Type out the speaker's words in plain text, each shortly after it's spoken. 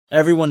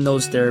Everyone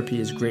knows therapy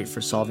is great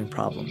for solving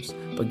problems,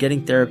 but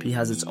getting therapy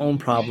has its own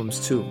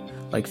problems too,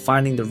 like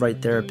finding the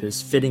right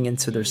therapist, fitting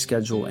into their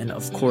schedule, and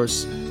of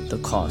course,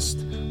 the cost.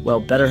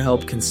 Well,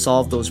 BetterHelp can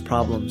solve those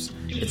problems.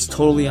 It's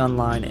totally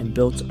online and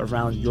built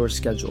around your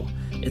schedule.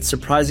 It's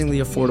surprisingly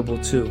affordable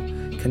too.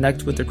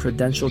 Connect with a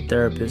credentialed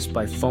therapist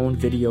by phone,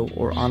 video,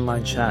 or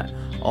online chat,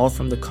 all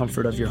from the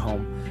comfort of your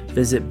home.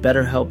 Visit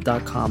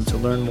BetterHelp.com to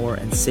learn more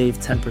and save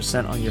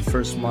 10% on your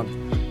first month.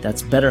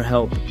 That's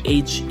BetterHelp,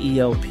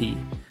 H-E-L-P.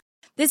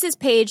 This is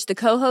Paige, the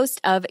co-host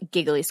of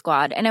Giggly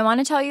Squad, and I want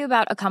to tell you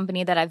about a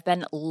company that I've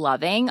been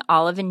loving,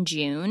 Olive &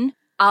 June.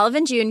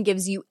 Olive & June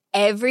gives you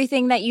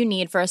everything that you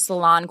need for a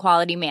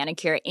salon-quality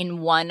manicure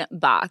in one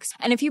box.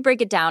 And if you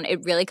break it down,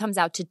 it really comes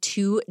out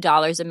to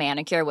 $2 a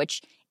manicure,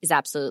 which is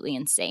absolutely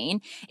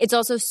insane. It's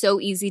also so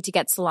easy to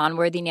get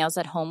salon-worthy nails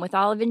at home with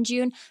Olive &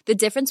 June. The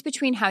difference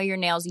between how your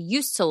nails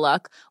used to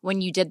look when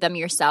you did them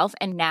yourself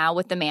and now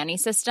with the Mani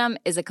system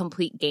is a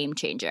complete game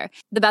changer.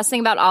 The best thing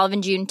about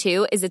Olive & June,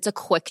 too, is it's a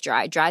quick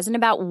dry. Dries in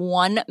about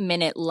 1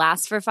 minute,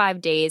 lasts for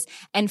 5 days,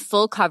 and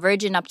full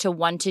coverage in up to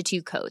 1 to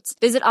 2 coats.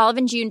 Visit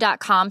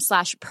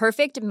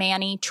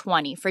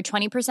oliveandjune.com/perfectmani20 for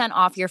 20%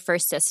 off your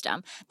first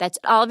system. That's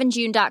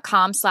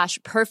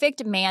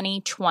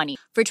oliveandjune.com/perfectmani20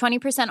 for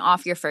 20%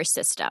 off your first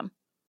system.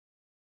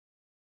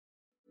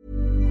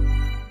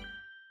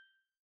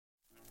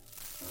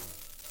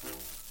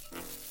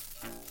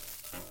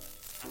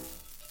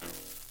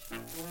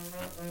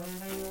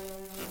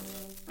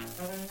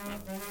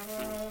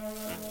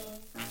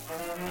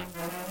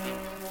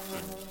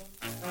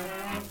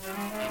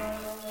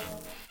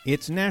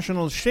 It's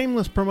National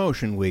Shameless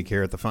Promotion Week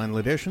here at the Final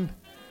Edition.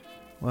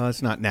 Well,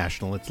 it's not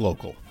national, it's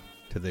local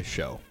to this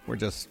show. We're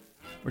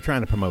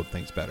trying to promote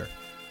things better.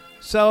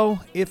 So,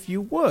 if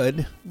you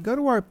would, go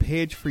to our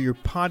page for your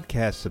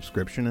podcast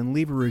subscription and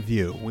leave a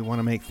review. We want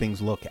to make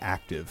things look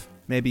active.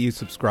 Maybe you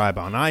subscribe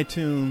on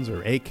iTunes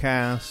or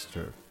Acast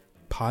or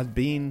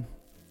Podbean.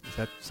 Is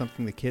that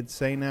something the kids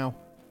say now?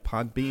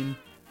 Podbean?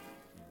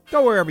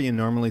 Go wherever you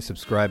normally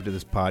subscribe to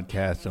this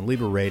podcast and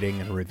leave a rating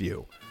and a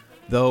review.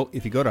 Though,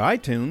 if you go to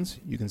iTunes,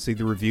 you can see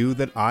the review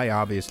that I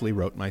obviously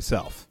wrote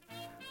myself.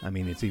 I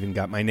mean, it's even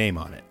got my name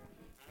on it.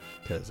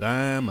 'Cause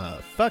I'm a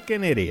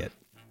fucking idiot.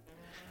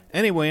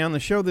 Anyway, on the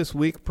show this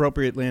week,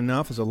 appropriately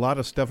enough, is a lot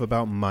of stuff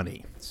about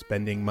money.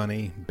 Spending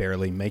money,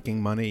 barely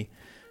making money,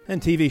 and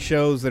TV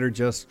shows that are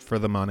just for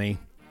the money.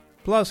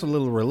 Plus a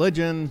little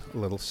religion, a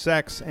little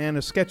sex, and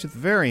a sketch at the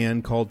very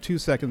end called 2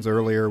 Seconds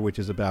Earlier, which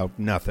is about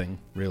nothing,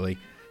 really.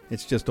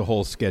 It's just a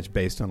whole sketch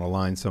based on a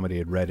line somebody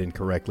had read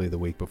incorrectly the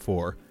week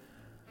before.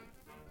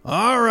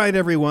 All right,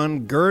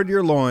 everyone, gird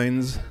your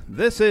loins.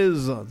 This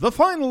is the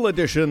Final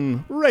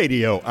Edition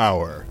Radio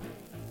Hour.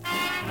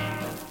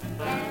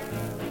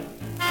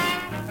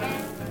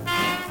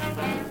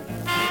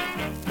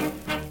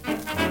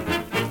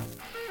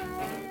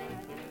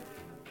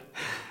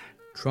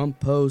 Trump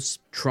post,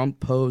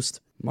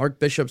 Mark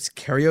Bishop's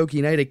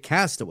karaoke night at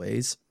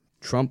Castaways,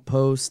 Trump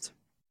post.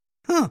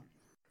 A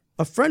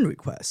friend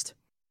request.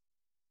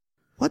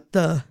 What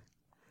the?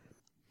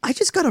 I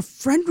just got a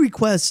friend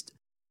request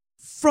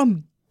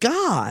from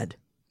God.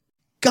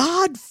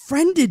 God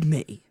friended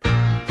me.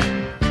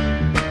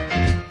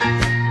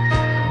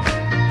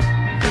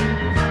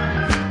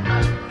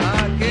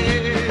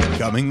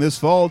 Coming this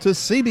fall to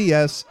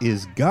CBS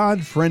is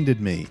God Friended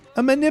Me,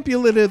 a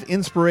manipulative,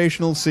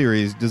 inspirational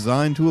series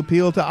designed to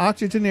appeal to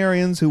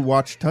octogenarians who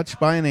watch Touched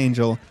by an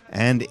Angel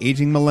and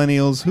aging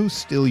millennials who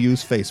still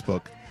use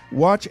Facebook.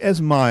 Watch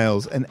as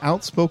Miles, an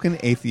outspoken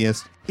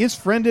atheist, is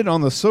friended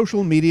on the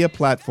social media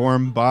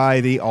platform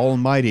by the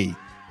Almighty,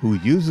 who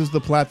uses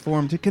the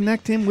platform to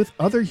connect him with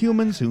other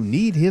humans who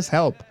need his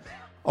help.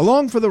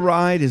 Along for the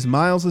ride is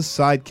Miles'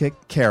 sidekick,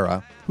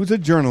 Kara, who's a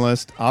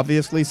journalist,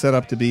 obviously set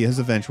up to be his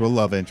eventual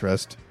love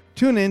interest.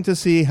 Tune in to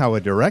see how a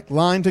direct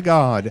line to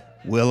God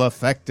will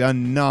affect a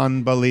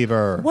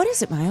non-believer. What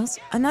is it, Miles?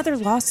 Another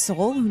lost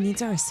soul who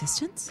needs our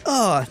assistance?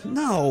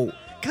 No.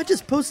 God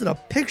just posted a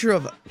picture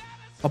of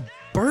a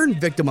burn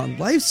victim on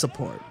life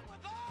support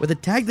with a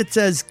tag that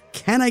says,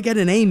 "Can I get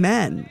an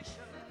amen?"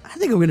 I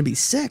think I'm going to be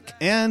sick.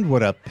 And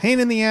what a pain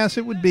in the ass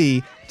it would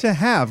be to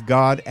have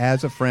God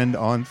as a friend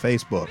on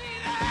Facebook.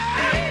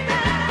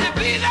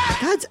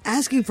 God's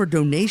asking for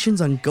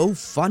donations on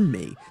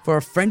GoFundMe for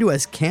a friend who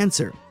has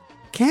cancer.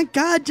 Can't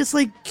God just,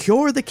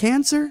 cure the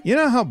cancer? You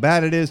know how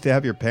bad it is to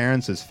have your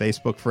parents as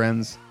Facebook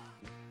friends?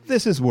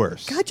 This is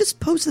worse. God just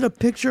posted a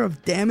picture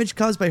of damage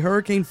caused by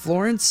Hurricane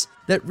Florence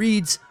that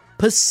reads,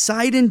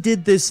 "Poseidon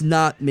did this,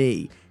 not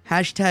me.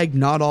 Hashtag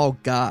not all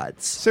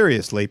gods."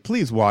 Seriously,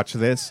 please watch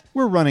this.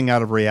 We're running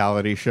out of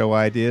reality show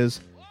ideas.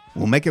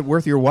 We'll make it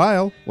worth your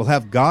while. We'll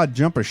have God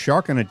jump a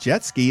shark on a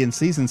jet ski in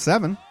Season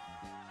 7.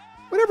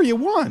 Whatever you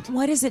want.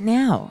 What is it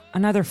now?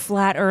 Another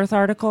Flat Earth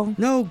article?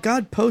 No,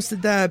 God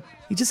posted that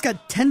he just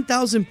got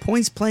 10,000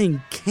 points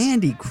playing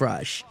Candy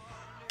Crush.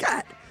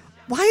 God,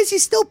 why is he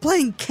still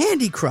playing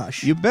Candy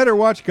Crush? You better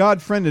watch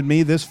God Friended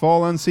Me this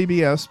fall on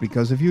CBS,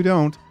 because if you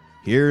don't,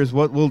 here's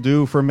what we'll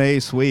do for May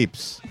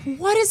sweeps.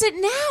 What is it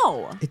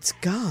now? It's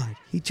God.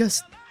 He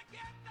just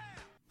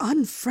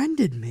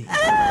unfriended me.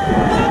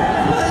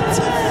 It's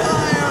a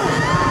fire!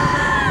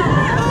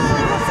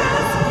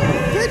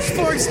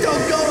 Pitchforks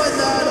don't go in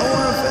that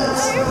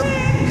orifice.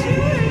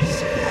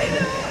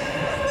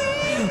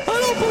 I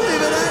don't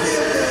believe in any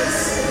of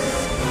this.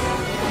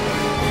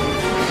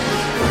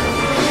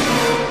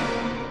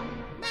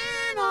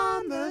 Man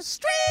on the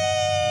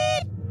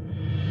street.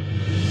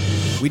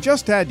 We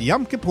just had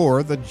Yom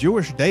Kippur, the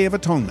Jewish Day of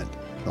Atonement.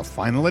 The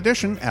final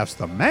edition asks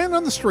the man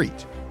on the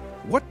street,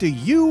 what do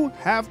you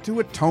have to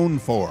atone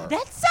for?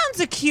 That sounds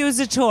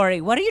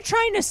accusatory. What are you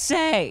trying to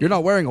say? You're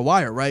not wearing a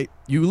wire, right?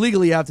 You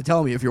legally have to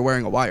tell me if you're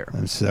wearing a wire.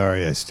 I'm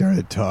sorry I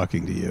started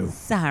talking to you.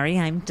 Sorry,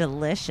 I'm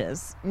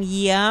delicious.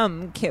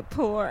 Yum,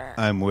 Kippur.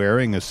 I'm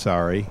wearing a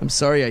sari. I'm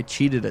sorry I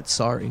cheated at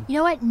sorry. You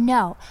know what?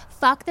 No.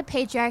 Fuck the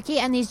patriarchy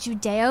and these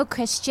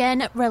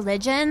Judeo-Christian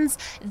religions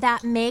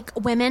that make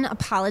women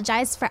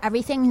apologize for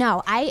everything.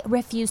 No, I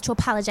refuse to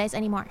apologize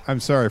anymore. I'm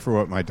sorry for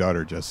what my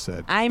daughter just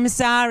said. I'm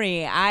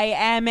sorry. I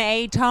am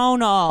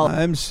atonal.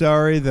 I'm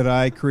sorry that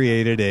I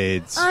created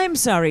AIDS. I'm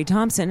sorry,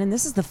 Thompson, and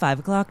this is the 5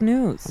 o'clock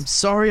news. I'm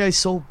sorry I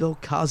sold Bill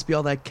Cosby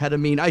all that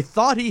ketamine. I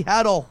thought he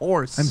had a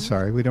horse. I'm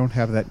sorry, we don't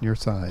have that in your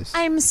size.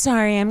 I'm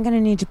sorry. I'm going to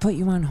need to put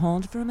you on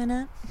hold for a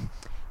minute.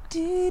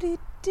 I'm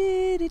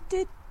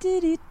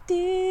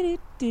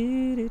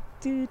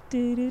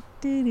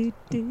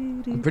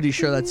pretty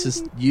sure that's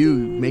just you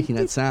making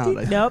that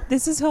sound. Nope,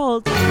 this is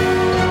hold.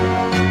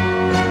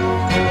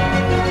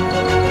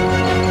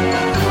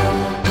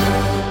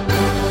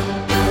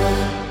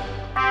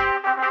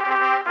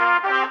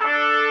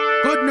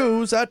 Good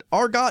news at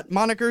Argot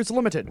Monikers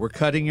Limited. We're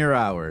cutting your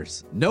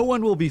hours. No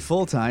one will be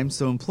full-time,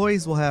 so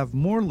employees will have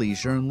more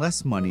leisure and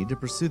less money to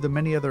pursue the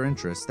many other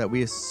interests that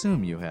we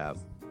assume you have.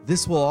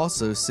 This will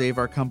also save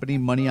our company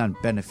money on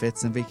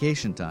benefits and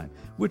vacation time,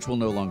 which will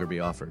no longer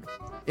be offered.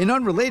 In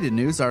unrelated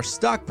news, our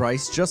stock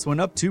price just went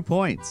up 2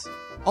 points.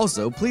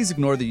 Also, please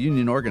ignore the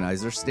union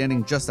organizers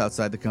standing just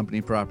outside the company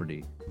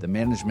property. The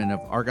management of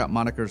Argot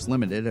Monikers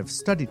Limited have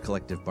studied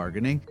collective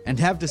bargaining and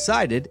have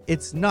decided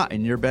it's not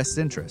in your best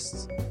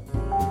interests.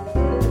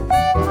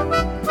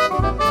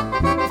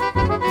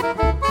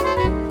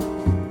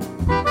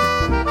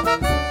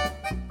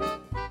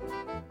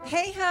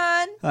 Hey,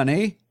 hon.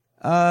 Honey,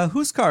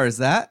 whose car is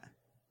that?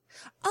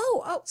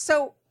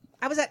 So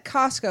I was at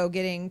Costco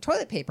getting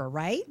toilet paper,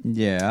 right?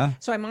 Yeah.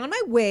 So I'm on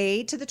my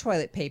way to the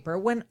toilet paper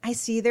when I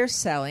see they're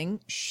selling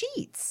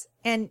sheets.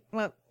 And,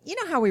 well, you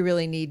know how we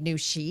really need new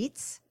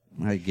sheets.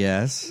 I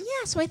guess.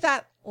 Yeah, so I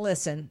thought,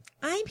 listen,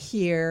 I'm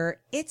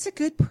here. It's a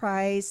good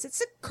price.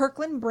 It's a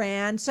Kirkland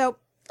brand. So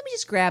let me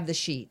just grab the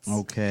sheets.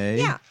 Okay.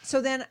 Yeah.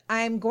 So then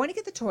I'm going to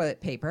get the toilet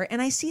paper,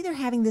 and I see they're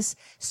having this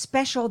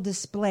special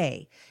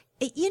display.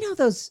 You know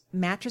those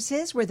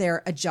mattresses where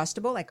they're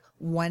adjustable, like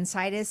one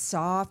side is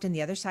soft and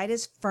the other side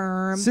is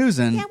firm?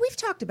 Susan. Yeah, we've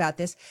talked about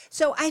this.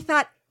 So I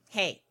thought,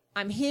 hey,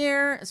 I'm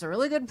here. It's a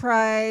really good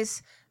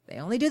price. They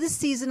only do this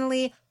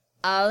seasonally.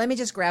 Let me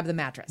just grab the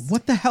mattress.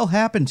 What the hell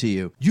happened to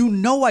you? You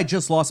know I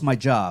just lost my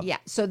job. Yeah,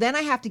 so then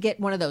I have to get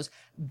one of those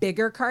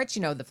bigger carts,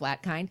 you know, the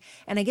flat kind,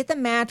 and I get the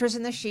mattress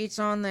and the sheets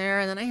on there,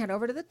 and then I head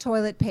over to the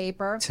toilet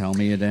paper. Tell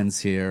me it ends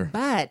here.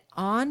 But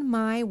on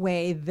my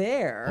way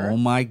there, Oh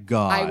my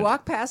God. I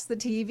walk past the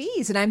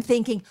TVs, and I'm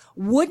thinking,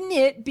 wouldn't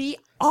it be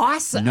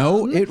awesome?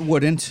 No, it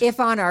wouldn't. If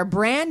on our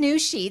brand new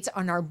sheets,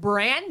 on our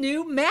brand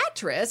new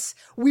mattress,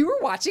 we were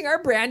watching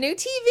our brand new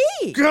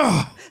TV.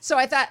 Gah! So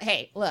I thought,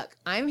 hey, look,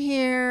 I'm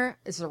here.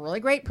 It's a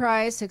really great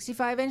price,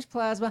 65-inch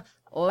plasma.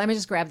 Let me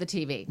just grab the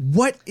TV.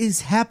 What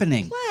is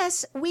happening?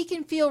 Plus, we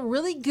can feel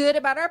really good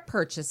about our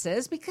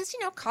purchases because,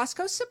 you know,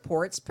 Costco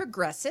supports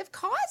progressive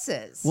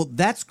causes. Well,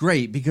 that's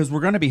great because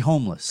we're going to be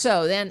homeless.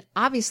 So then,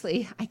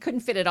 obviously, I couldn't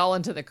fit it all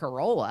into the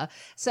Corolla.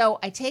 So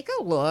I take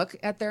a look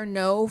at their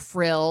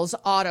no-frills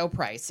auto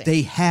pricing.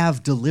 They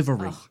have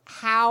delivery. Oh,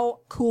 how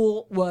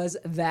cool was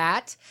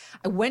that?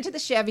 I went to the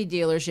Chevy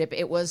dealership.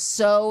 It was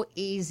so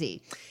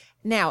easy.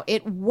 Now,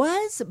 it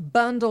was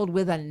bundled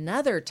with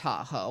another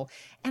Tahoe,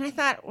 and I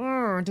thought,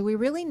 do we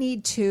really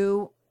need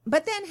two?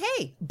 But then,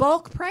 hey,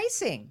 bulk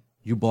pricing.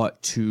 You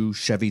bought 2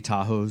 Chevy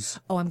Tahoes.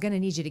 Oh, I'm going to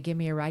need you to give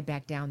me a ride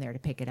back down there to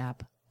pick it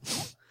up.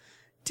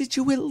 Did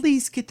you at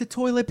least get the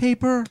toilet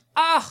paper?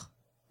 Oh,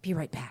 be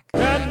right back.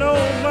 Got no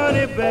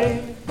money,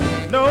 baby,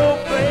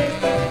 no place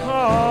to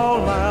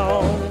call my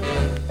own.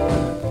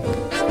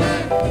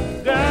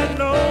 Got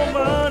no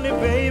money,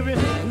 baby,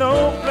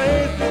 no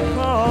place to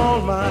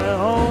call my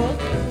own.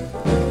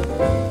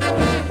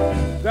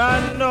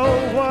 Got no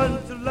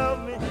one to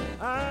love me.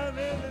 I'm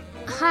in this.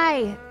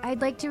 Hi,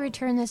 I'd like to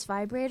return this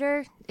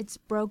vibrator. It's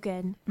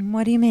broken.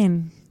 What do you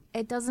mean?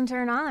 It doesn't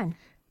turn on.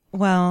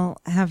 Well,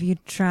 have you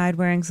tried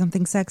wearing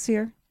something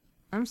sexier?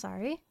 I'm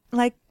sorry.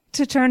 Like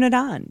to turn it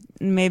on?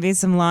 Maybe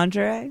some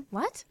lingerie?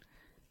 What?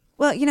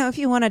 Well, you know, if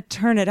you want to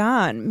turn it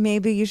on,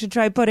 maybe you should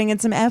try putting in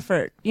some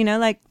effort. You know,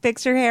 like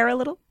fix your hair a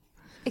little.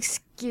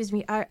 Excuse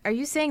me, are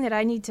you saying that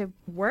I need to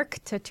work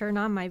to turn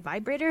on my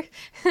vibrator?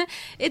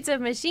 It's a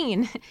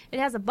machine. It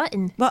has a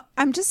button. Well,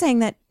 I'm just saying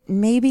that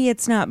maybe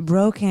it's not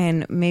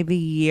broken. Maybe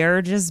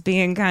you're just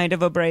being kind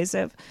of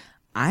abrasive.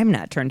 I'm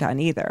not turned on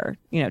either.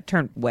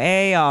 Turned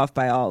way off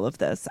by all of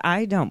this.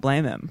 I don't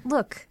blame him.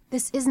 Look,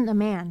 this isn't a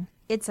man.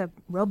 It's a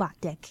robot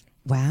dick.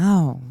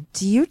 Wow.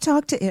 Do you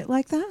talk to it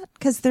like that?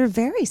 Because they're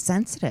very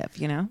sensitive,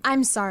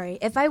 I'm sorry.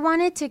 If I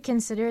wanted to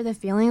consider the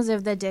feelings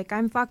of the dick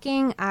I'm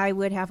fucking, I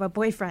would have a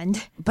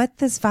boyfriend. But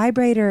this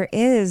vibrator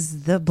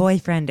is the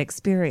boyfriend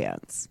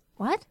experience.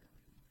 What?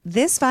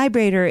 This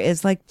vibrator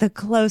is like the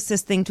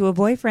closest thing to a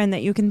boyfriend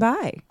that you can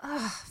buy.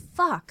 Ugh,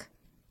 fuck.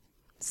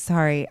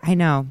 Sorry, I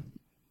know.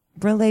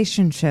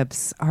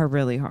 Relationships are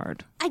really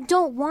hard. I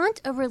don't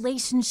want a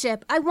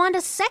relationship. I want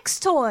a sex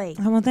toy.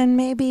 Oh, well, then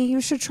maybe you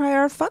should try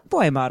our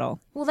fuckboy model.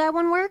 Will that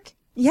one work?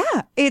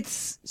 Yeah,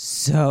 it's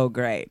so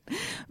great.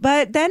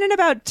 But then in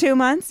about 2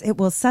 months, it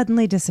will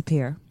suddenly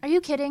disappear. Are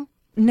you kidding?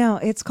 No,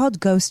 it's called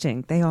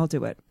ghosting. They all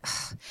do it.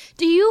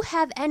 Do you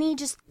have any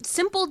just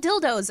simple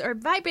dildos or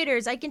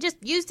vibrators I can just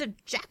use to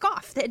jack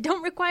off that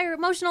don't require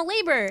emotional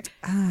labor?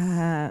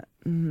 I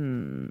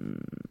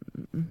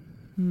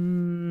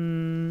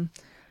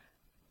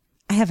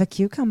have a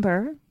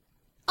cucumber.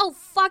 Oh,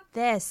 fuck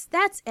this.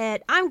 That's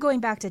it. I'm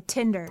going back to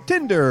Tinder.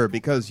 Tinder,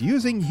 because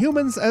using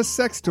humans as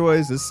sex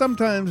toys is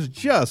sometimes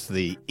just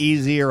the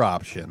easier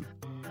option.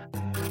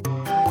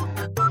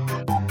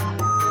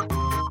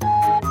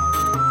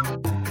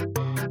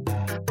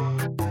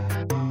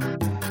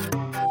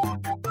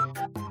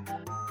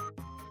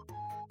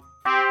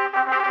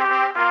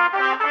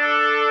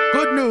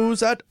 Good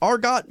news at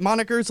Argot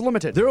Monikers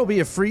Limited. There will be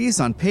a freeze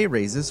on pay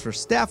raises for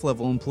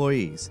staff-level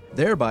employees,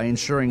 thereby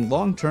ensuring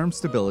long-term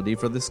stability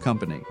for this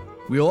company.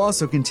 We will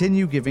also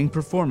continue giving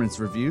performance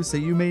reviews so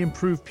you may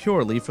improve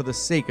purely for the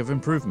sake of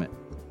improvement.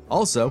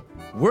 Also,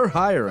 we're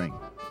hiring.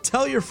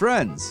 Tell your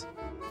friends.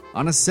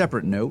 On a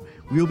separate note,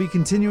 we will be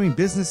continuing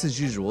business as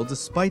usual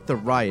despite the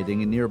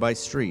rioting in nearby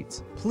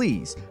streets.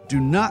 Please do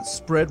not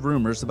spread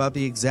rumors about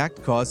the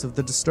exact cause of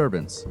the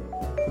disturbance.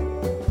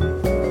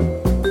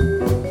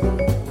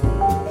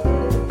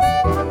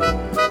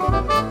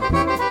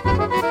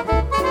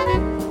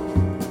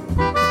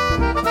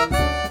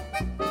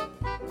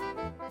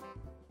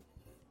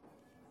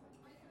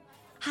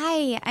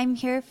 Hi, I'm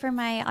here for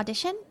my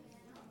audition.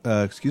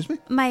 Excuse me?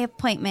 My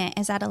appointment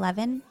is at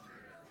 11.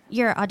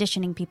 You're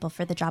auditioning people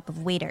for the job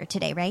of waiter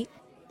today, right?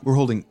 We're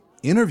holding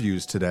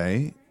interviews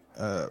today.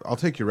 I'll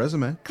take your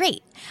resume.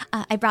 Great.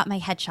 I brought my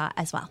headshot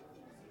as well.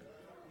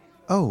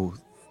 Oh,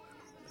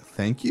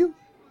 thank you?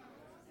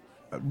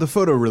 The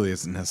photo really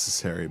isn't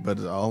necessary, but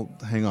I'll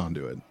hang on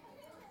to it.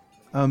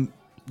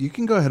 You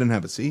can go ahead and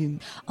have a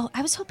seat. Oh,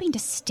 I was hoping to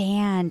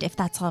stand, if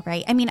that's all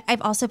right. I mean,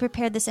 I've also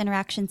prepared this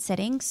interaction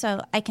sitting,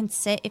 so I can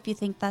sit if you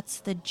think that's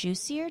the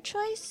juicier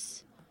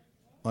choice.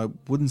 I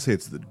wouldn't say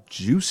it's the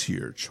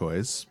juicier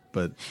choice,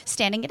 but...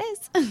 Standing it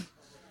is.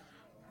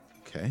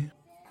 Okay.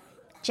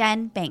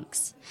 Jen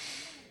Banks.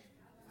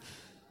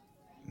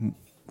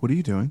 What are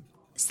you doing?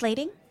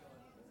 Slating?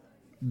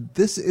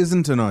 This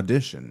isn't an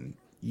audition.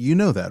 You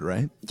know that,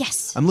 right?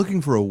 Yes. I'm looking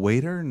for a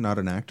waiter, not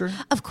an actor.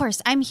 Of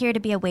course, I'm here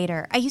to be a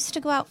waiter. I used to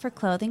go out for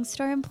clothing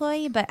store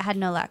employee, but had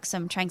no luck, so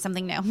I'm trying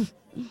something new.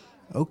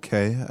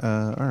 Okay,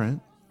 all right.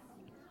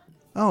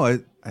 Oh,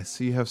 I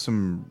see you have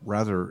some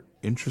rather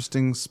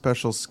interesting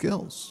special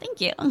skills.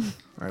 Thank you. All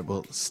right,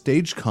 well,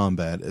 stage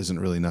combat isn't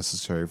really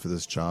necessary for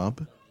this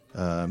job.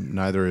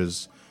 Neither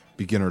is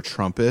beginner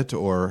trumpet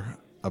or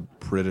a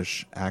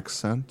British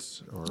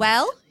accent. Or...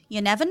 Well,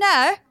 you never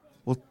know.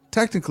 Well,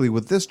 technically,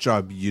 with this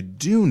job, you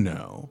do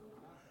know.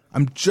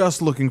 I'm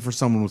just looking for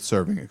someone with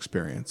serving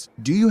experience.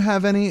 Do you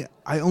have any?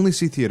 I only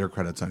see theater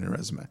credits on your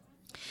resume.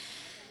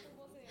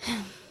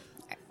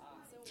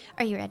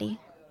 Are you ready?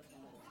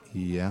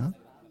 Yeah?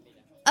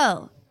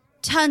 Oh,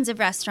 tons of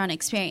restaurant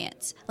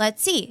experience.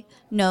 Let's see.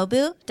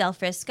 Nobu, Del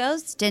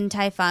Frisco's, Din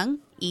Tai Fung,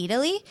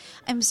 Italy.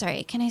 I'm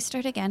sorry, can I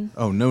start again?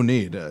 Oh, no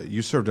need.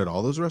 You served at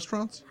all those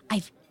restaurants?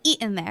 I've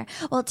eaten there.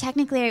 Well,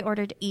 technically I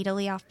ordered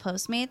Italy off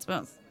Postmates,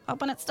 but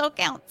hoping it still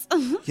counts.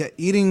 Yeah,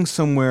 eating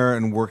somewhere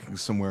and working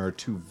somewhere are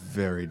two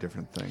very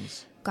different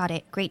things. Got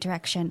it. Great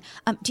direction.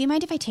 Do you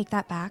mind if I take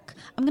that back?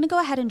 I'm going to go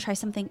ahead and try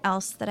something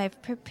else that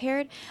I've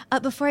prepared.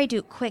 Before I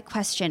do, quick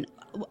question.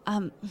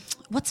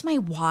 What's my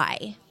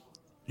why?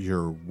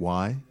 Your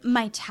why?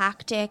 My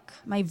tactic,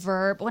 my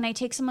verb. When I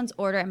take someone's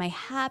order, am I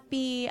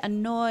happy,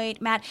 annoyed,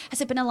 mad?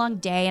 Has it been a long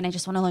day and I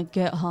just want to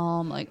get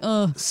home?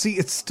 Ugh. See,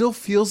 it still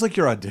feels like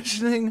you're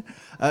auditioning.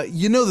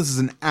 You know this is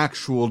an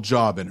actual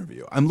job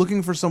interview. I'm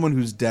looking for someone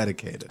who's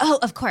dedicated. Oh,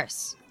 of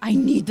course. I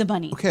need the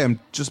money. Okay, I'm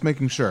just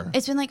making sure.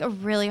 It's been a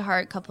really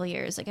hard couple of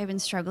years. I've been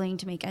struggling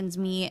to make ends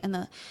meet, and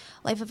the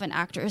life of an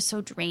actor is so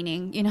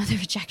draining. You know, the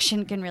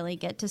rejection can really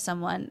get to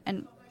someone,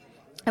 and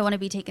I want to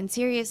be taken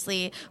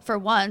seriously for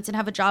once and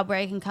have a job where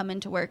I can come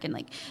into work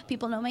and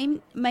people know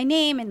my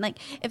name, and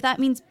if that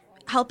means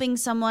helping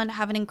someone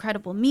have an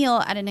incredible meal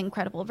at an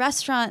incredible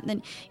restaurant,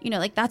 then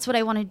that's what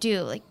I want to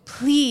do.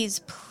 Please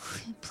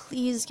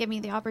give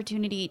me the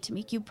opportunity to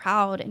make you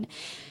proud and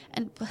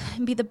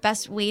be the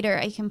best waiter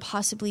I can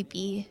possibly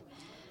be.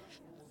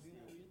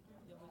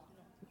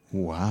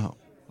 Wow.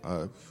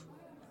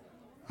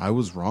 I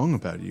was wrong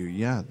about you.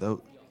 Yeah,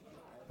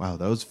 Wow,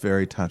 that was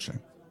very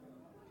touching.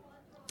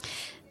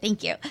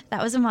 Thank you.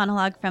 That was a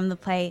monologue from the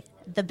play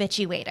The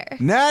Bitchy Waiter.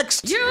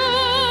 Next!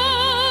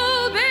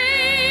 You'll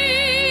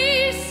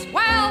be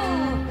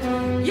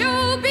swell.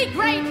 You'll be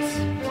great.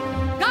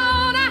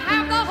 Gonna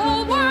have the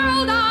whole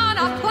world on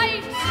a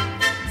plate.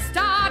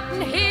 Starting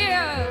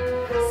here,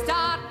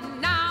 starting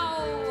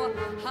now.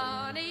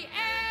 Honey,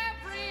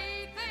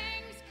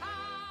 everything's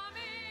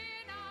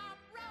coming up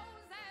roses.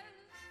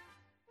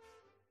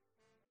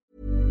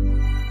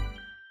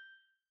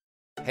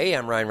 Hey,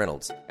 I'm Ryan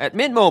Reynolds. At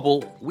Mint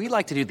Mobile, we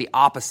like to do the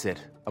opposite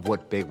of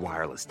what Big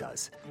Wireless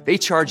does. They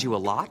charge you a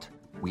lot,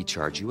 we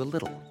charge you a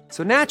little.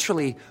 So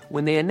naturally,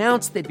 when they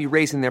announced they'd be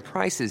raising their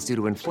prices due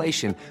to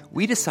inflation,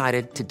 we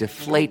decided to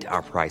deflate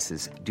our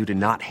prices due to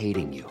not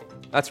hating you.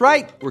 That's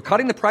right. We're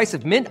cutting the price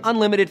of Mint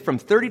Unlimited from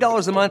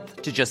 $30 a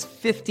month to just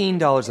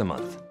 $15 a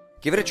month.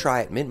 Give it a try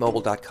at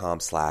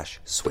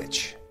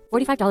mintmobile.com/switch.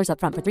 $45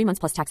 up front for 3 months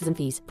plus taxes and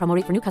fees. Promo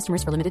rate for new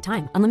customers for limited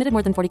time. Unlimited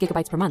more than 40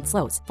 gigabytes per month.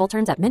 Slows full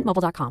terms at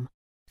mintmobile.com.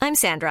 I'm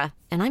Sandra,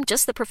 and I'm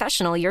just the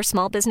professional your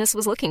small business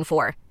was looking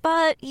for.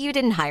 But you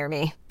didn't hire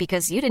me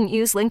because you didn't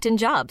use LinkedIn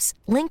Jobs.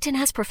 LinkedIn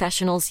has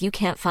professionals you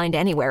can't find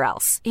anywhere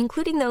else,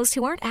 including those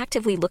who aren't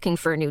actively looking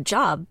for a new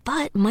job,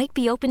 but might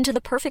be open to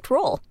the perfect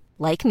role,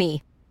 like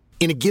me.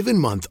 In a given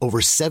month, over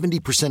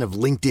 70% of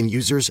LinkedIn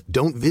users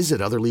don't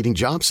visit other leading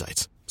job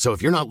sites. So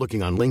if you're not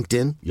looking on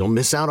LinkedIn, you'll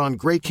miss out on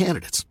great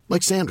candidates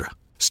like Sandra.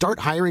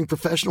 Start hiring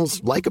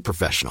professionals like a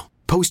professional.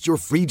 Post your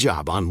free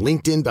job on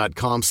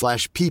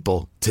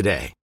linkedin.com/people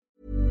today.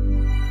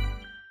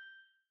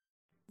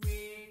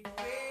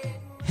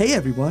 Hey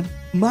everyone,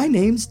 my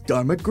name's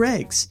Dharma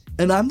Greggs,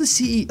 and I'm the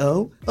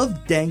CEO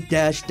of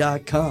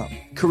DankDash.com,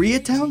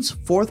 Koreatown's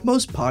 4th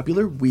most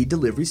popular weed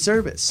delivery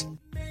service.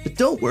 But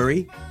don't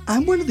worry,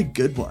 I'm one of the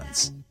good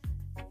ones.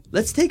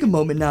 Let's take a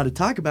moment now to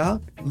talk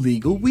about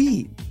legal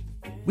weed.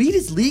 Weed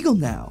is legal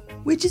now,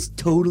 which is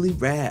totally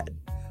rad.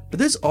 But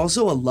there's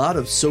also a lot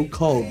of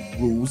so-called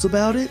rules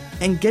about it,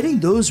 and getting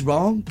those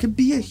wrong can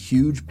be a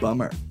huge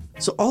bummer.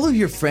 So all of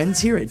your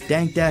friends here at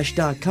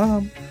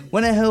DankDash.com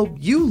want to help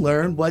you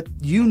learn what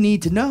you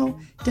need to know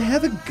to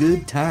have a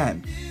good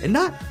time and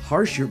not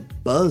harsh your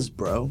buzz,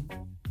 bro.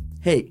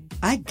 Hey,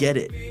 I get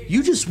it.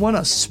 You just want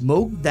to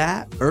smoke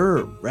that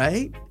herb,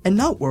 right? And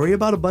not worry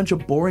about a bunch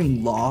of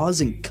boring laws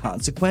and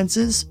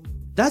consequences.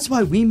 That's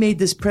why we made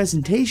this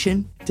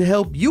presentation to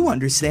help you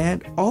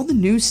understand all the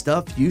new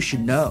stuff you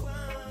should know.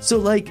 So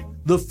like,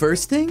 the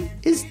first thing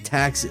is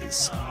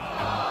taxes.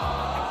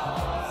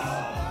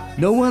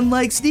 No one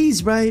likes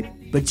these, right?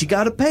 But you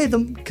gotta pay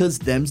them, cause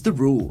them's the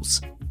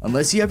rules.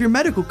 Unless you have your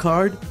medical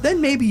card,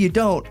 then maybe you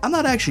don't. I'm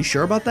not actually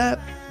sure about that.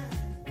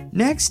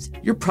 Next,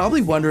 you're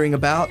probably wondering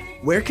about,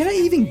 where can I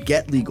even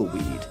get legal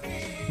weed?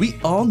 We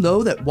all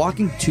know that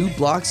walking 2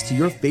 blocks to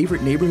your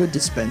favorite neighborhood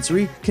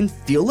dispensary can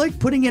feel like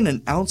putting in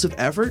an ounce of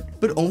effort,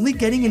 but only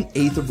getting an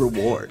eighth of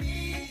reward.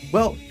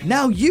 Well,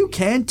 now you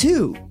can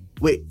too.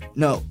 Wait,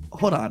 no,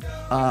 hold on.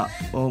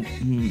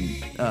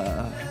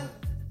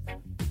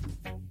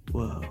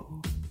 Whoa.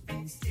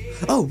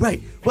 Oh,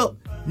 right. Well,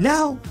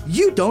 now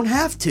you don't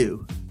have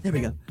to. There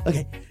we go.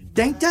 Okay.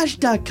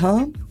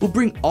 DankDash.com will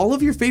bring all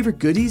of your favorite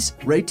goodies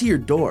right to your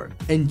door,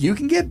 and you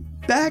can get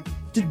back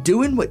to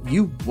doing what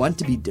you want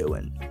to be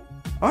doing.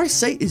 Our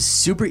site is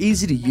super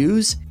easy to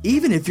use,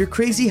 even if you're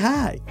crazy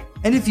high.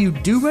 And if you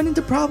do run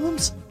into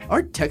problems,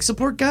 our tech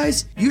support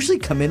guys usually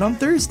come in on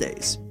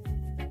Thursdays.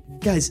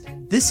 Guys,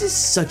 this is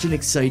such an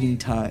exciting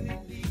time.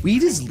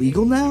 Weed is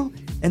legal now,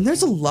 and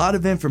there's a lot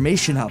of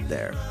information out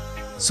there.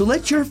 So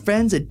let your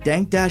friends at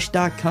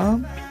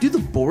DankDash.com do the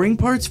boring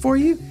parts for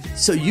you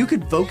so you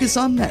could focus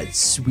on that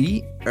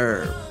sweet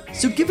herb.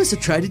 So give us a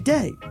try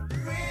today.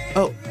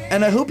 Oh,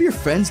 and I hope your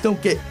friends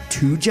don't get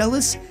too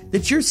jealous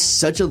that you're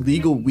such a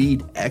legal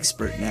weed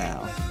expert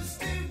now.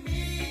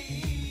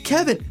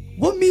 Kevin,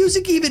 what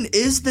music even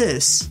is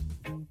this?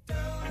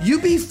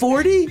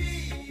 UB40?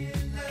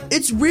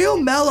 It's real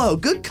mellow.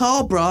 Good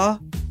call,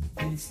 brah.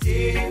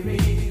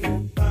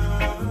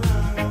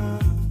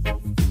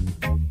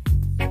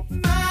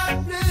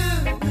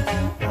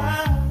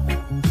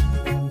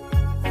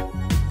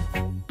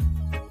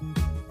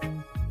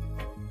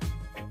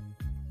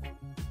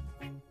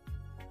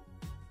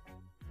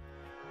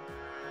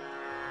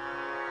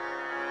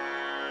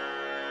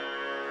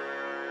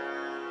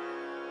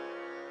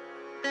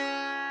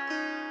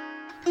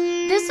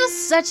 This was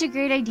such a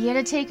great idea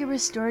to take a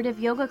restorative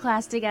yoga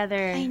class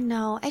together. I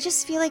know. I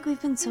just feel like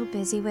we've been so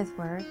busy with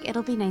work.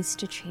 It'll be nice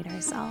to treat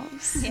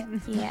ourselves.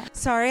 Yeah.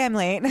 Sorry I'm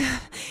late.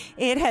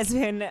 It has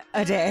been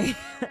a day.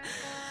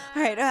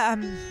 All right,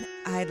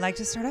 I'd like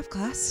to start off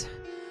class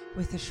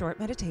with a short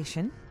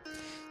meditation.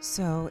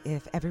 So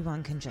if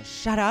everyone can just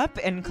shut up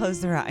and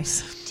close their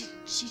eyes. Did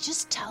she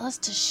just tell us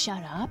to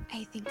shut up?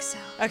 I think so.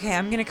 Okay,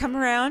 I'm going to come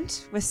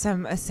around with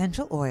some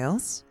essential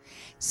oils.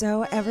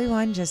 So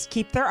everyone just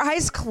keep their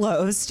eyes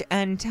closed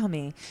and tell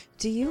me,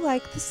 do you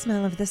like the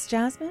smell of this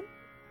jasmine?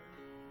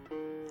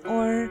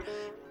 Or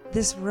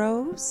this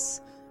rose?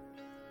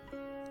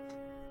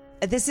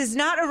 This is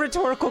not a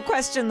rhetorical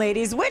question,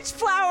 ladies. Which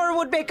flower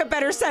would make a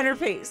better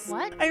centerpiece?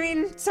 What? I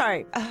mean,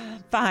 sorry.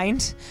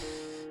 Find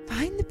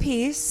the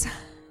piece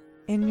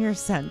in your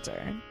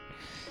center.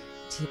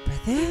 Deep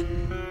breath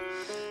in,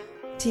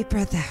 deep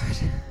breath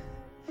out.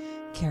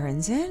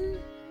 Karen's in,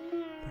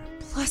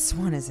 but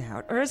 +1 is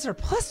out. Or is there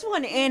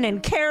 +1 in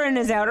and Karen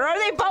is out? Or are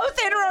they both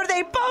in or are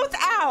they both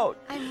out?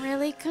 I'm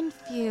really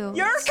confused.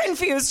 You're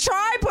confused.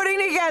 Try putting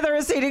together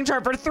a seating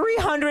chart for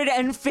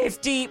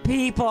 350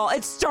 people.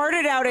 It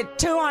started out at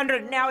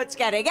 200, now it's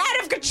getting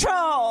out of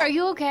control. Are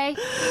you okay?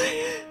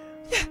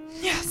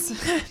 Yes.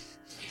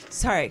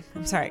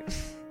 I'm sorry.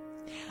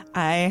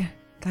 I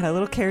got a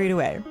little carried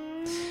away.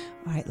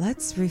 All right,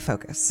 let's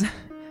refocus.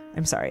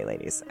 I'm sorry,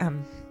 ladies.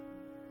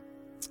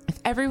 If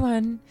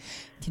everyone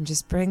can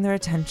just bring their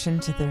attention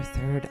to their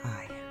third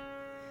eye.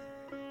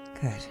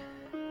 Good.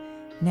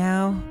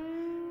 Now,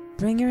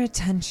 bring your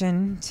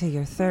attention to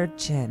your third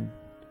chin.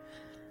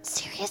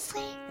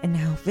 Seriously? And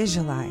now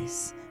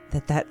visualize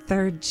that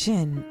third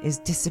chin is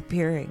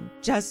disappearing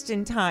just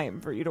in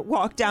time for you to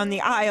walk down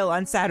the aisle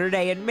on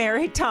Saturday and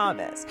marry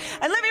Thomas.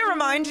 And let me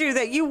remind you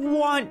that you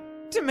want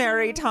to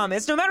marry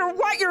Thomas. No matter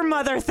what your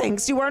mother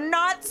thinks, you are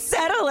not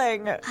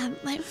settling.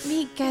 Let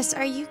me guess,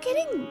 are you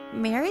getting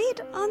married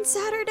on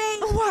Saturday?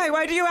 Why?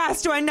 Why do you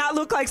ask? Do I not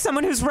look like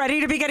someone who's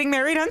ready to be getting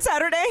married on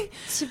Saturday?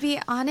 To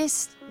be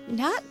honest,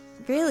 not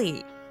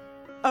really.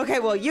 Okay,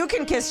 well, you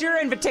can kiss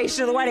your invitation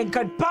to the wedding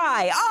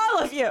goodbye, all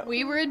of you.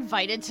 We were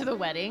invited to the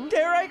wedding.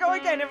 There I go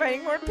again,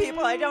 inviting more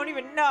people I don't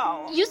even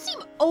know. You seem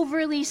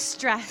overly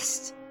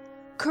stressed.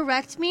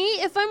 Correct me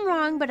if I'm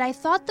wrong, but I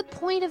thought the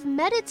point of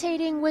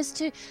meditating was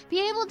to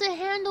be able to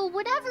handle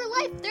whatever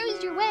life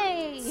throws your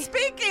way.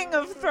 Speaking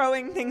of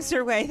throwing things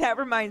your way, that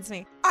reminds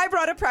me. I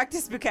brought a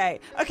practice bouquet.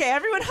 Okay,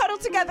 everyone huddle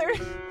together.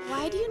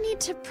 Why do you need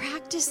to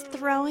practice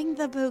throwing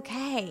the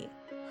bouquet?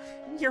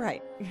 You're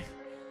right.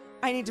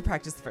 I need to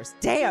practice the first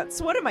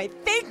dance. What am I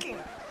thinking?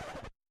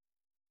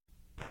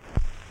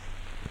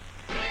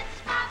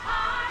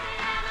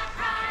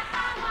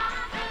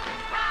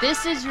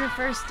 This is your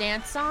first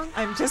dance song?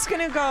 I'm just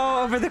going to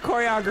go over the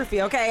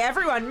choreography, okay?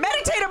 Everyone,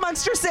 meditate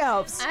amongst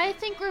yourselves. I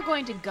think we're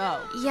going to go.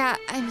 Yeah,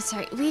 I'm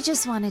sorry. We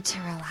just wanted to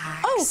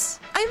relax. Oh,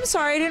 I'm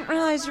sorry. I didn't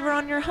realize you were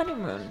on your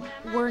honeymoon.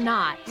 We're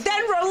not.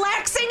 Then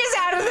relaxing is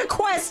out of the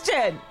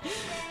question.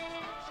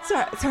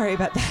 Sorry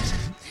about that.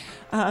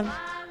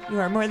 You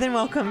are more than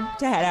welcome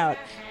to head out.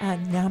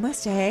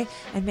 Namaste,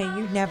 and may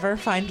you never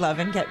find love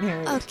and get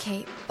married.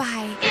 Okay,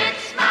 bye.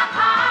 It's my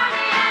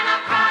party and I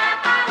cry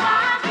if I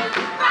want to,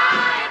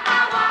 cry if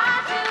I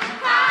want to,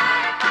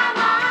 cry if I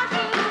want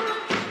to.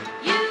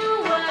 You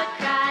would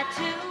cry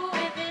too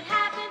if it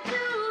happened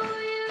to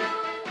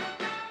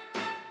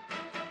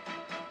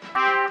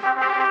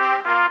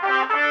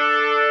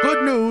you.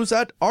 Good news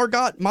at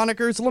Argot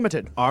Monikers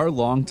Limited. Our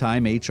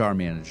longtime HR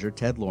manager,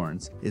 Ted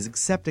Lawrence, is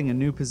accepting a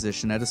new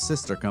position at a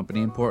sister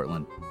company in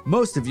Portland.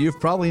 Most of you have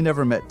probably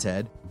never met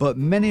Ted, but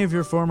many of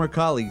your former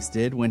colleagues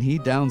did when he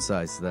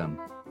downsized them.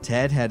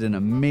 Ted had an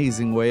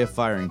amazing way of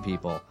firing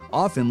people,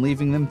 often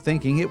leaving them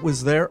thinking it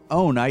was their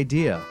own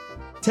idea.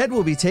 Ted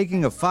will be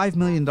taking a $5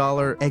 million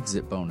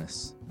exit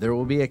bonus. There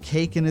will be a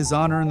cake in his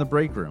honor in the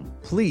break room.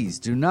 Please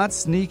do not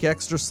sneak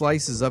extra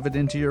slices of it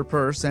into your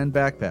purse and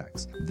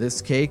backpacks.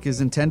 This cake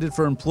is intended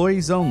for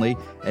employees only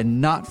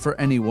and not for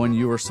anyone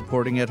you are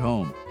supporting at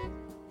home.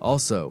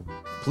 Also,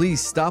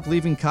 please stop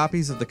leaving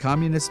copies of the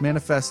Communist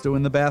Manifesto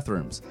in the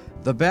bathrooms.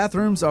 The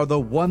bathrooms are the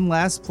one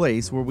last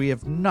place where we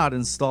have not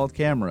installed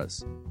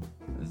cameras.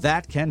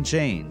 That can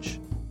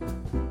change.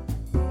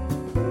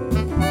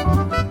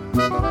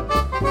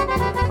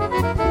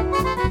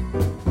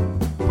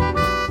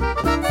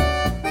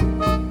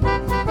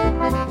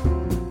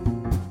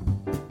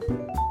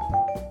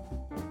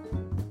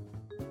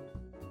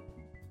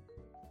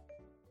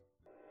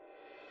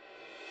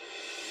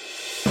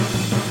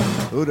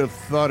 Who'd have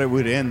thought it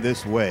would end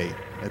this way?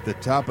 At the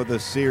top of the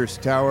Sears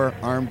Tower,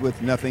 armed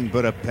with nothing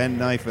but a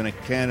penknife and a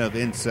can of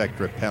insect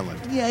repellent.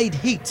 Yeah, I'd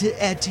hate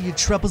to add to your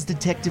troubles,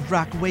 Detective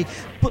Rockaway,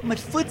 but my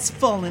foot's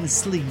falling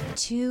asleep.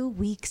 2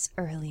 weeks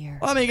earlier.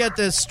 Let me get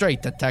this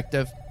straight,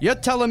 Detective. You're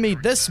telling me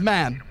this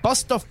man,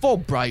 Buster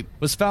Fulbright,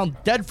 was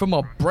found dead from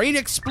a brain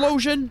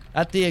explosion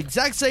at the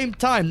exact same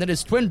time that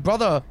his twin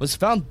brother was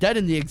found dead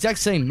in the exact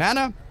same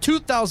manner,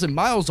 2,000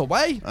 miles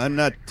away? I'm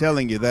not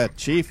telling you that,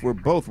 Chief. We're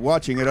both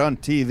watching it on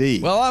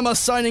TV. Well, I'm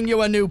assigning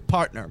you a new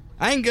partner.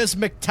 Angus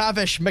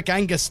McTavish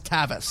McAngus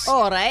Tavis.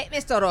 All right,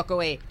 Mr.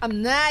 Rockaway.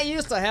 I'm not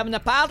used to having a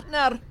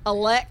partner. I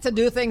like to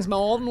do things my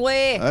own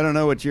way. I don't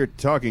know what you're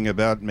talking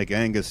about,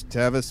 McAngus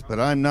Tavis, but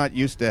I'm not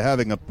used to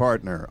having a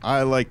partner.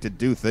 I like to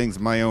do things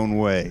my own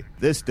way.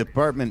 This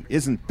department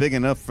isn't big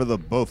enough for the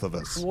both of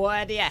us.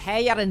 Why do you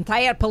hire your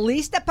entire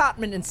police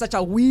department in such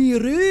a wee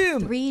room?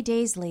 3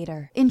 days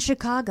later, in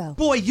Chicago.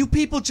 Boy, you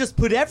people just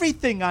put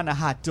everything on a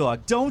hot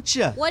dog, don't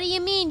you? What do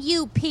you mean,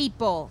 you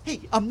people?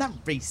 Hey, I'm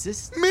not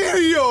racist.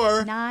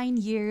 Meteor! 9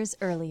 years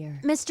earlier.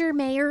 Mr.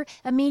 Mayor,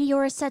 a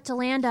meteor is set to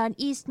land on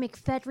East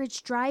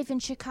McFedridge Drive in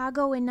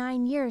Chicago in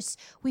 9 years.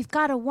 We've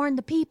got to warn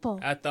the people.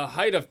 At the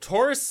height of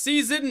Taurus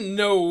season?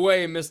 No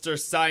way, Mr.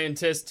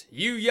 Scientist.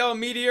 You yell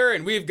meteor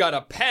and we've got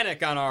a panic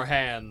on our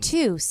hands.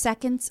 2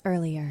 seconds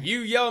earlier.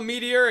 You yell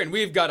meteor and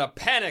we've got a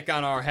panic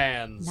on our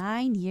hands.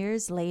 9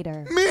 years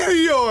later.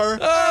 Meteor!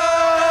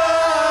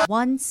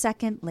 1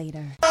 second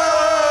later.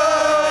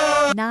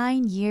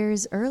 9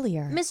 years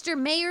earlier. Mr.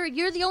 Mayor,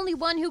 you're the only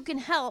one who can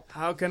help.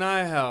 How can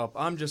I help?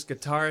 I'm just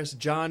guitarist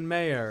John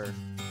Mayer.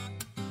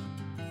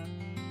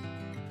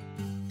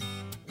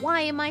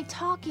 Why am I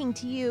talking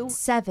to you?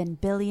 7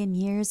 billion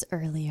years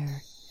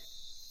earlier.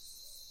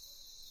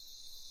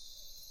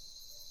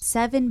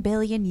 7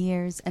 billion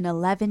years and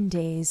 11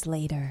 days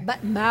later.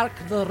 But mark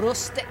the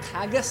rustic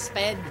haggis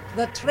fed,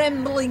 the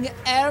trembling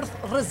earth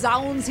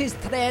resounds his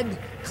tread,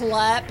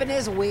 clapping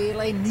his way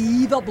like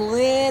need a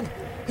blade.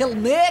 He'll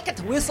make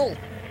it whistle,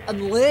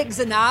 and legs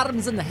and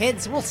arms and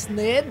heads will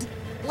sned,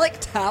 like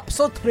taps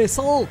o'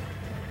 tristle.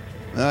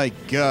 I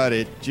got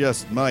it.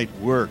 Just might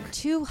work.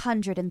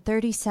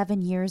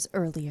 237 years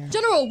earlier.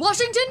 General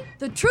Washington,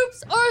 the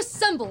troops are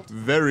assembled.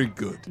 Very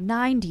good.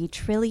 90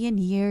 trillion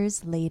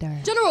years later.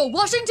 General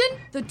Washington,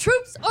 the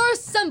troops are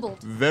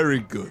assembled.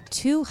 Very good.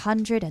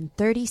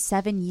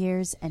 237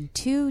 years and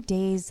 2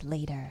 days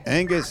later.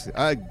 Angus,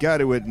 I got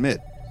to admit,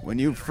 when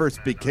you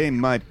first became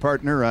my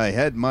partner, I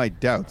had my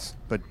doubts.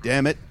 But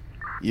damn it,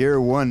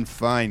 you're one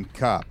fine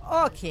cop.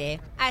 Okay,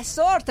 I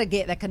sort of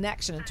get the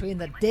connection between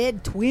the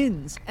dead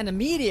twins and a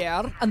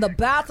meteor and the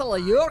Battle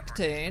of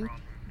Yorktown,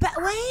 but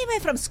why am I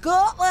from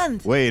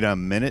Scotland? Wait a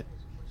minute.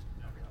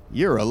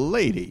 You're a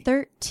lady.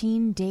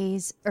 13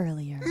 days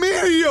earlier.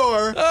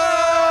 Meteor!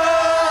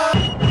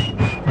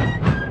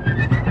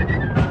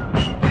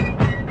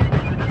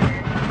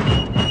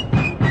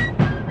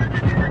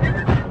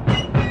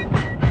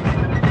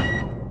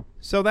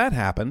 So that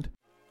happened.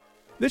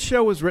 This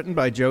show was written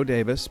by Joe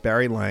Davis,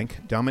 Barry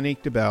Lank,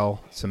 Dominique DeBell,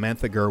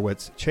 Samantha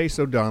Gerwitz, Chase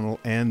O'Donnell,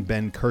 and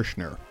Ben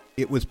Kirshner.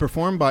 It was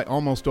performed by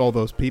almost all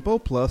those people,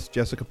 plus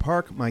Jessica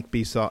Park, Mike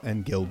Besaw,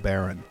 and Gil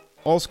Barron.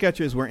 All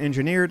sketches were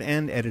engineered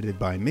and edited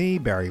by me,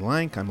 Barry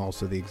Lank. I'm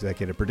also the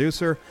executive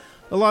producer.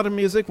 A lot of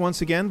music,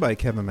 once again, by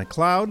Kevin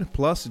MacLeod,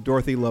 plus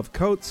Dorothy Love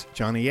Coates,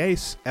 Johnny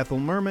Ace, Ethel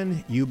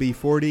Merman,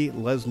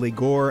 UB40, Leslie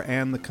Gore,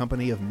 and the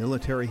Company of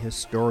Military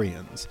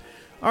Historians.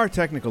 Our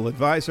technical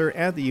advisor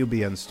at the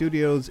UBN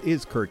Studios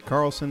is Kurt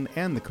Carlson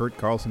and the Kurt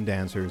Carlson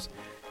Dancers.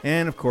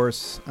 And, of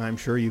course, I'm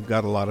sure you've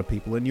got a lot of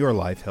people in your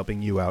life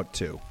helping you out,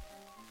 too.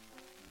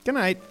 Good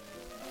night.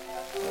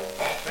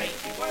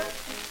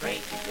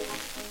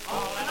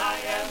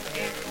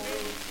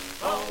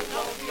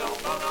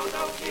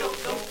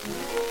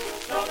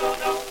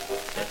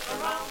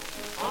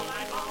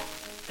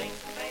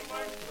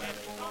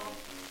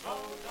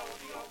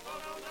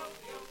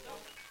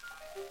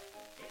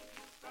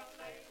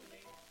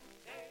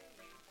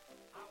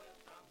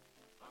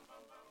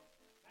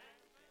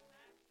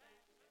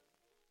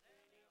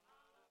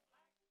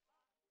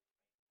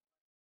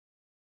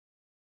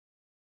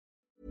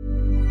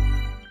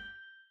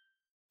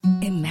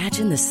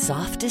 Imagine the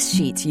softest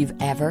sheets you've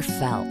ever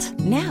felt.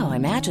 Now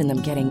imagine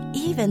them getting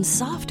even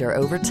softer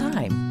over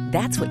time.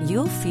 That's what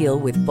you'll feel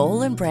with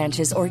Boll &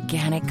 Branch's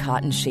organic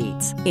cotton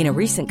sheets. In a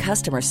recent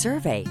customer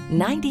survey,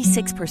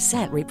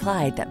 96%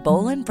 replied that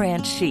Boll &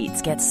 Branch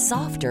sheets get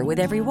softer with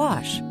every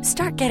wash.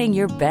 Start getting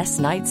your best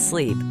night's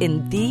sleep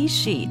in these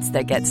sheets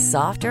that get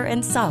softer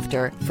and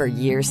softer for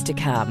years to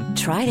come.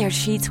 Try their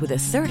sheets with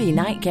a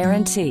 30-night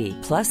guarantee.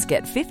 Plus,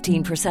 get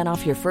 15%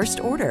 off your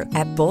first order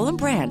at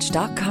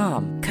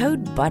bollandbranch.com.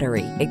 Code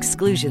BUTTERY.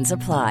 Exclusions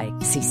apply.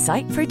 See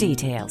site for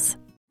details.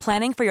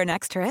 Planning for your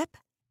next trip?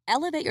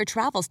 Elevate your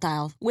travel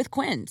style with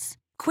Quince.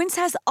 Quince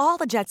has all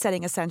the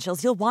jet-setting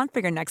essentials you'll want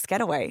for your next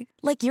getaway,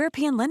 like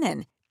European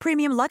linen,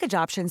 premium luggage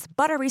options,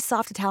 buttery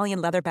soft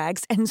Italian leather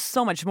bags, and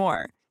so much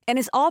more. And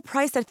is all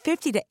priced at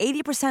 50 to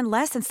 80%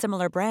 less than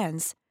similar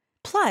brands.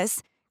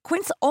 Plus,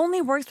 Quince only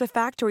works with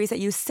factories that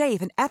use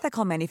safe and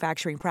ethical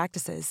manufacturing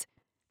practices.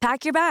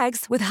 Pack your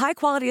bags with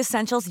high-quality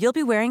essentials you'll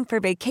be wearing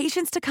for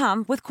vacations to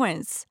come with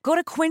Quince. Go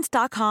to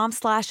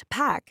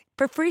quince.com/pack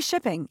for free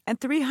shipping and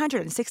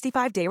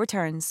 365-day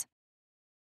returns.